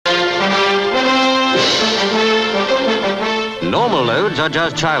Normal loads are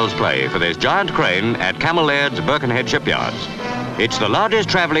just child's play for this giant crane at Cambell Laird's Birkenhead shipyards. It's the largest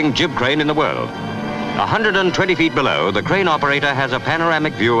travelling jib crane in the world. 120 feet below, the crane operator has a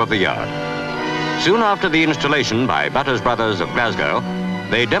panoramic view of the yard. Soon after the installation by Butters Brothers of Glasgow,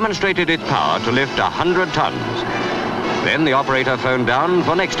 they demonstrated its power to lift 100 tons. Then the operator phoned down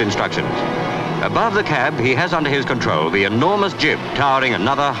for next instructions. Above the cab, he has under his control the enormous jib towering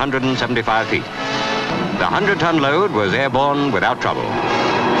another 175 feet. The 100-ton load was airborne without trouble.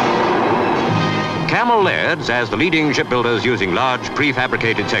 Cambell Laird's, as the leading shipbuilders using large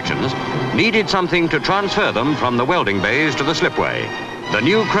prefabricated sections, needed something to transfer them from the welding bays to the slipway. The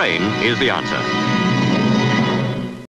new crane is the answer.